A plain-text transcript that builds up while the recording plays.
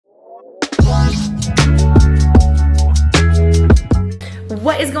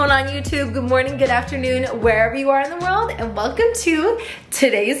What is going on YouTube? Good morning, good afternoon, wherever you are in the world, and welcome to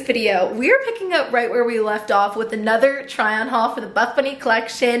today's video. We are picking up right where we left off with another try-on haul for the Buffbunny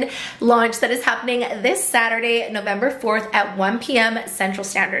collection launch that is happening this Saturday, November 4th at 1 p.m. Central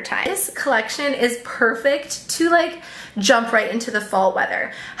Standard Time. This collection is perfect to like jump right into the fall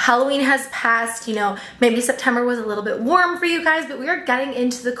weather. Halloween has passed, you know, maybe September was a little bit warm for you guys, but we are getting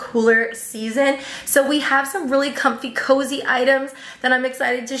into the cooler season. So we have some really comfy, cozy items that I'm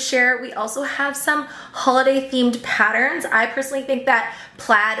excited to share. We also have some holiday themed patterns. I personally think that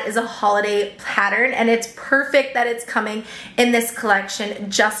plaid is a holiday pattern, and it's perfect that it's coming in this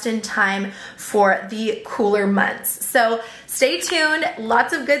collection just in time for the cooler months. So stay tuned,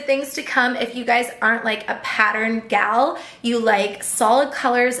 lots of good things to come. If you guys aren't like a pattern gal, you like solid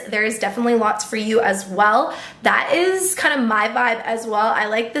colors, there is definitely lots for you as well. That is kind of my vibe as well. I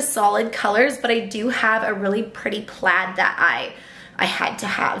like the solid colors, but I do have a really pretty plaid that I had to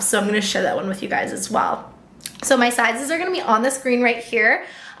have. So I'm gonna share that one with you guys as well. So my sizes are gonna be on the screen right here.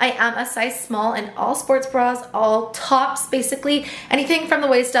 I am a size small in all sports bras, all tops, basically. Anything from the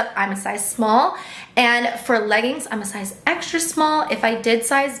waist up, I'm a size small. And for leggings, I'm a size extra small. If I did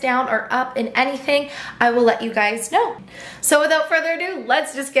size down or up in anything, I will let you guys know. So without further ado,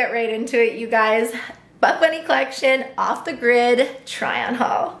 let's just get right into it, you guys. Buffbunny collection, off the grid, try on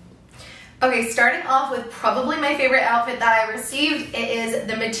haul. Okay, starting off with probably my favorite outfit that I received. It is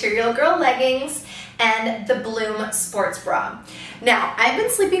the Material Girl leggings and the Bloom sports bra. Now, I've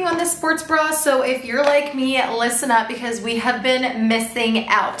been sleeping on this sports bra, so if you're like me, listen up because we have been missing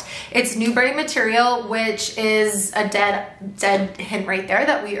out. It's Newbury material, which is a dead hint right there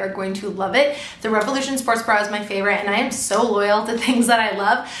that we are going to love it. The Revolution sports bra is my favorite, and I am so loyal to things that I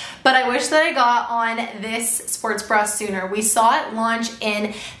love, but I wish that I got on this sports bra sooner. We saw it launch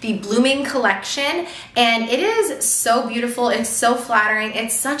in the Blooming collection, and it is so beautiful. It's so flattering.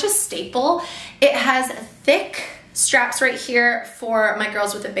 It's such a staple. It has thick straps right here for my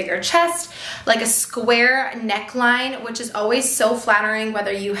girls with a bigger chest, like a square neckline, which is always so flattering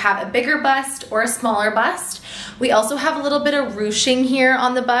whether you have a bigger bust or a smaller bust. We also have a little bit of ruching here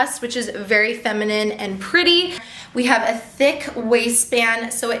on the bust, which is very feminine and pretty. We have a thick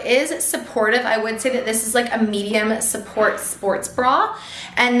waistband, so it is supportive. I would say that this is like a medium support sports bra.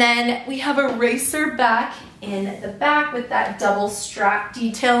 And then we have a racer back in the back with that double strap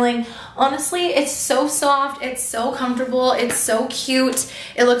detailing. Honestly, it's so soft, it's so comfortable, it's so cute.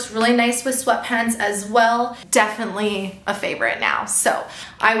 It looks really nice with sweatpants as well. Definitely a favorite now, so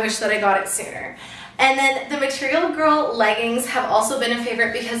I wish that I got it sooner. And then the Material Girl leggings have also been a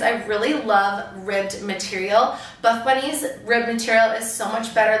favorite because I really love ribbed material. Buffbunny's ribbed material is so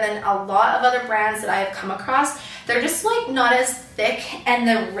much better than a lot of other brands that I have come across. They're just like not as thick, and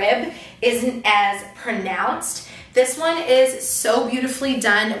the rib isn't as pronounced. This one is so beautifully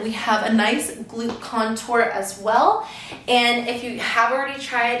done. We have a nice glute contour as well. And if you have already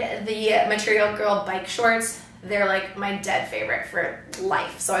tried the Material Girl bike shorts, they're like my dead favorite for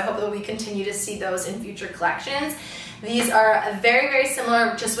life. So I hope that we continue to see those in future collections. These are very, very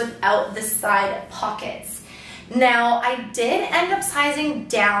similar, just without the side pockets. Now, I did end up sizing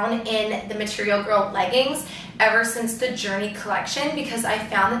down in the Material Girl leggings ever since the Journey collection because I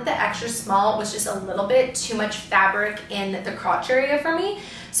found that the extra small was just a little bit too much fabric in the crotch area for me.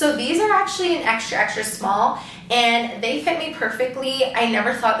 So these are actually an extra small, and they fit me perfectly. I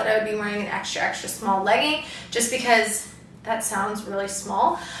never thought that I would be wearing an extra small legging just because that sounds really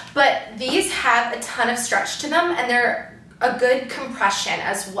small, but these have a ton of stretch to them, and they're a good compression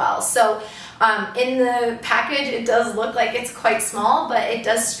as well. So in the package, it does look like it's quite small, but it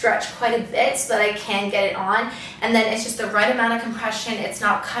does stretch quite a bit so that I can get it on. And then it's just the right amount of compression. It's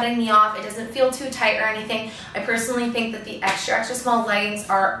not cutting me off. It doesn't feel too tight or anything. I personally think that the extra small leggings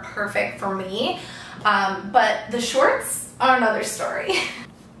are perfect for me. But the shorts are another story.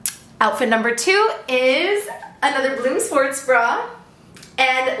 Outfit number 2 is another Bloom sports bra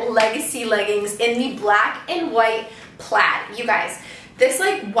and Legacy leggings in the black and white plaid. You guys, this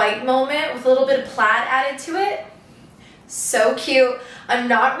like white moment with a little bit of plaid added to it, so cute. I'm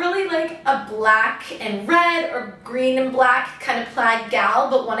not really like a black and red or green and black kind of plaid gal,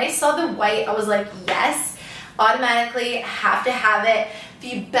 but when I saw the white, I was like, yes, automatically have to have it.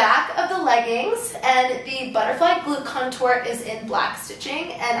 The back of the leggings and the butterfly glute contour is in black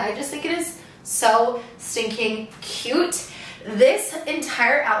stitching, and I just think it is so stinking cute. This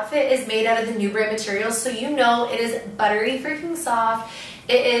entire outfit is made out of the Newbury materials, so you know it is buttery freaking soft.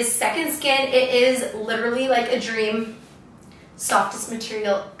 It is second skin. It is literally like a dream. Softest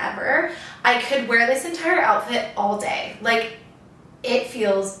material ever. I could wear this entire outfit all day. Like, it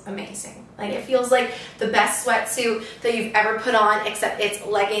feels amazing. Like, it feels like the best sweatsuit that you've ever put on, except it's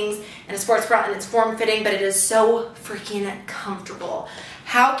leggings and a sports bra and it's form-fitting, but it is so freaking comfortable.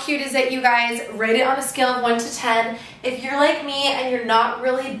 How cute is it, you guys? Rate it on a scale of 1 to 10. If you're like me and you're not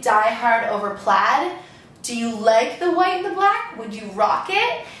really die-hard over plaid, do you like the white and the black? Would you rock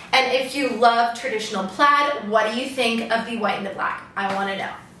it? And if you love traditional plaid, what do you think of the white and the black? I want to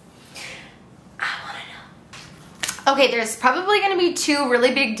know. Okay, there's probably going to be 2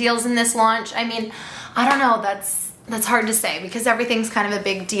 really big deals in this launch. I mean, I don't know, that's hard to say because everything's kind of a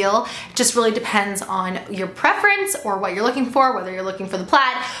big deal. It just really depends on your preference or what you're looking for, whether you're looking for the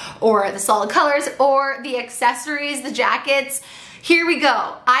plaid or the solid colors or the accessories, the jackets. Here we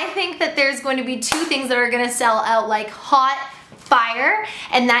go. I think that there's going to be 2 things that are going to sell out like hot fire,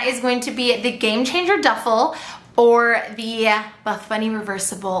 and that is going to be the Game Changer duffel or the Buffbunny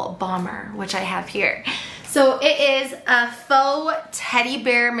reversible bomber, which I have here. So it is a faux teddy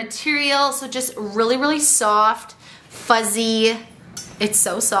bear material, so just really, really soft, fuzzy. It's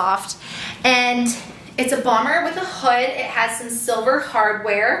so soft. And it's a bomber with a hood. It has some silver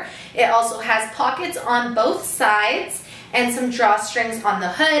hardware. It also has pockets on both sides and some drawstrings on the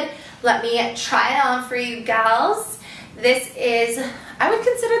hood. Let me try it on for you gals. This is, I would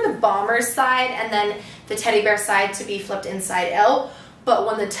consider the bomber side and then the teddy bear side to be flipped inside out. But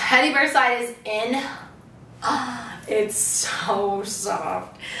when the teddy bear side is in, it's so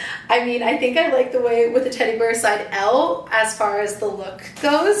soft. I mean, I think I like the way with the teddy bear side out as far as the look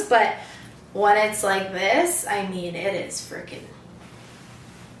goes, but when it's like this, I mean, it is freaking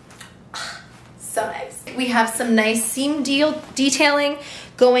so nice. We have some nice seam detailing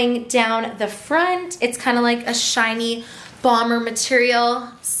going down the front. It's kind of like a shiny bomber material,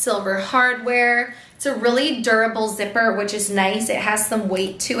 silver hardware. It's a really durable zipper, which is nice. It has some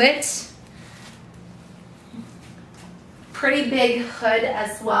weight to it. Pretty big hood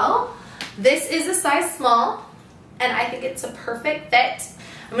as well. This is a size small, and I think it's a perfect fit.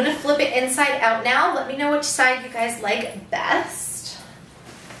 I'm gonna flip it inside out now. Let me know which side you guys like best.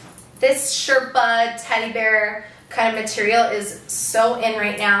 This Sherpa teddy bear kind of material is so in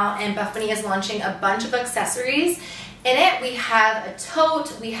right now, and Buffbunny is launching a bunch of accessories. In it, we have a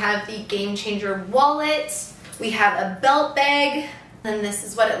tote, we have the Game Changer wallet, we have a belt bag, and this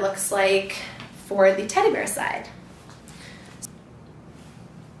is what it looks like for the teddy bear side.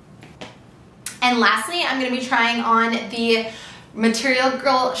 And lastly, I'm gonna be trying on the Material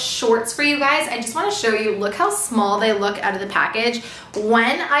Girl shorts for you guys. I just wanna show you, look how small they look out of the package.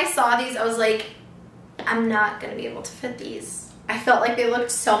 When I saw these, I was like, I'm not gonna be able to fit these. I felt like they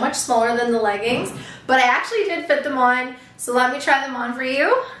looked so much smaller than the leggings, but I actually did fit them on, so let me try them on for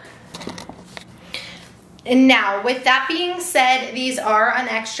you. And now, with that being said, these are an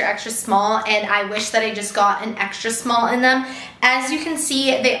extra, extra small, and I wish that I just got an extra small in them. As you can see,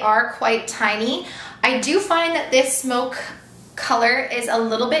 they are quite tiny. I do find that this smoke color is a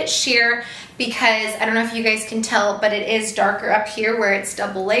little bit sheer because, I don't know if you guys can tell, but it is darker up here where it's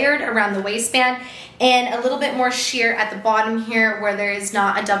double layered around the waistband, and a little bit more sheer at the bottom here where there is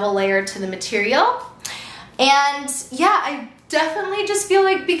not a double layer to the material. And yeah, I definitely just feel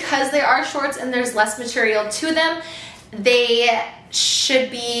like because they are shorts and there's less material to them, they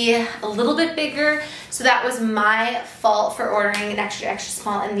should be a little bit bigger. So that was my fault for ordering an extra, extra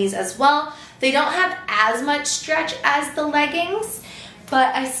small in these as well. They don't have as much stretch as the leggings,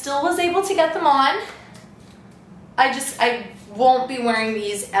 but I still was able to get them on. I won't be wearing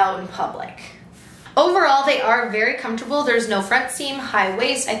these out in public. Overall, they are very comfortable. There's no front seam, high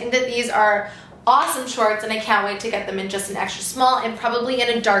waist. I think that these are awesome shorts, and I can't wait to get them in just an extra small and probably in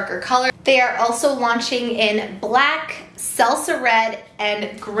a darker color. They are also launching in black, salsa red,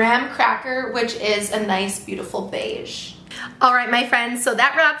 and graham cracker, which is a nice, beautiful beige. All right, my friends, so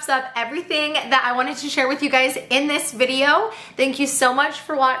that wraps up everything that I wanted to share with you guys in this video. Thank you so much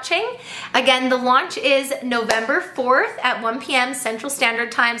for watching. Again, the launch is November 4th at 1 p.m. Central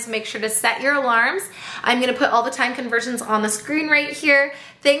Standard Time, so make sure to set your alarms. I'm gonna put all the time conversions on the screen right here.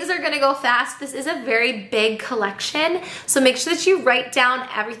 Things are gonna go fast. This is a very big collection, so make sure that you write down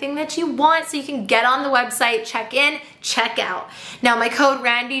everything that you want so you can get on the website, check in, check out. Now, my code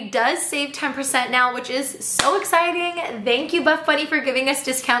Randy does save 10% now, which is so exciting. Thank you, Buffbunny, for giving us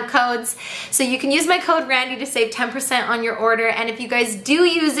discount codes. So you can use my code Randy to save 10% on your order, and if you guys do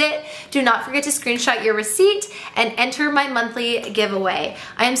use it, do not forget to screenshot your receipt and enter my monthly giveaway.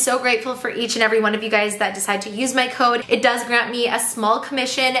 I am so grateful for each and every one of you guys that decide to use my code. It does grant me a small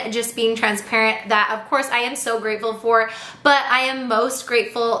commission, just being transparent, that of course I am so grateful for, but I am most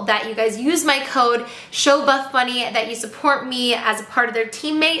grateful that you guys use my code, show Buffbunny that you support me as a part of their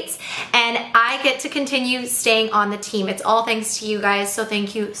teammates, and I get to continue staying on the team. It's all thanks to you guys, so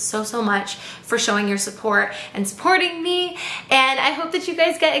thank you so, so much for showing your support and supporting me. And I hope that you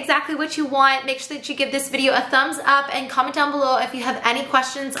guys get exactly what you want. Make sure that you give this video a thumbs up and comment down below if you have any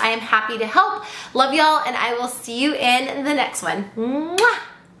questions. I am happy to help. Love y'all, and I will see you in the next one.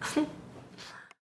 Mwah!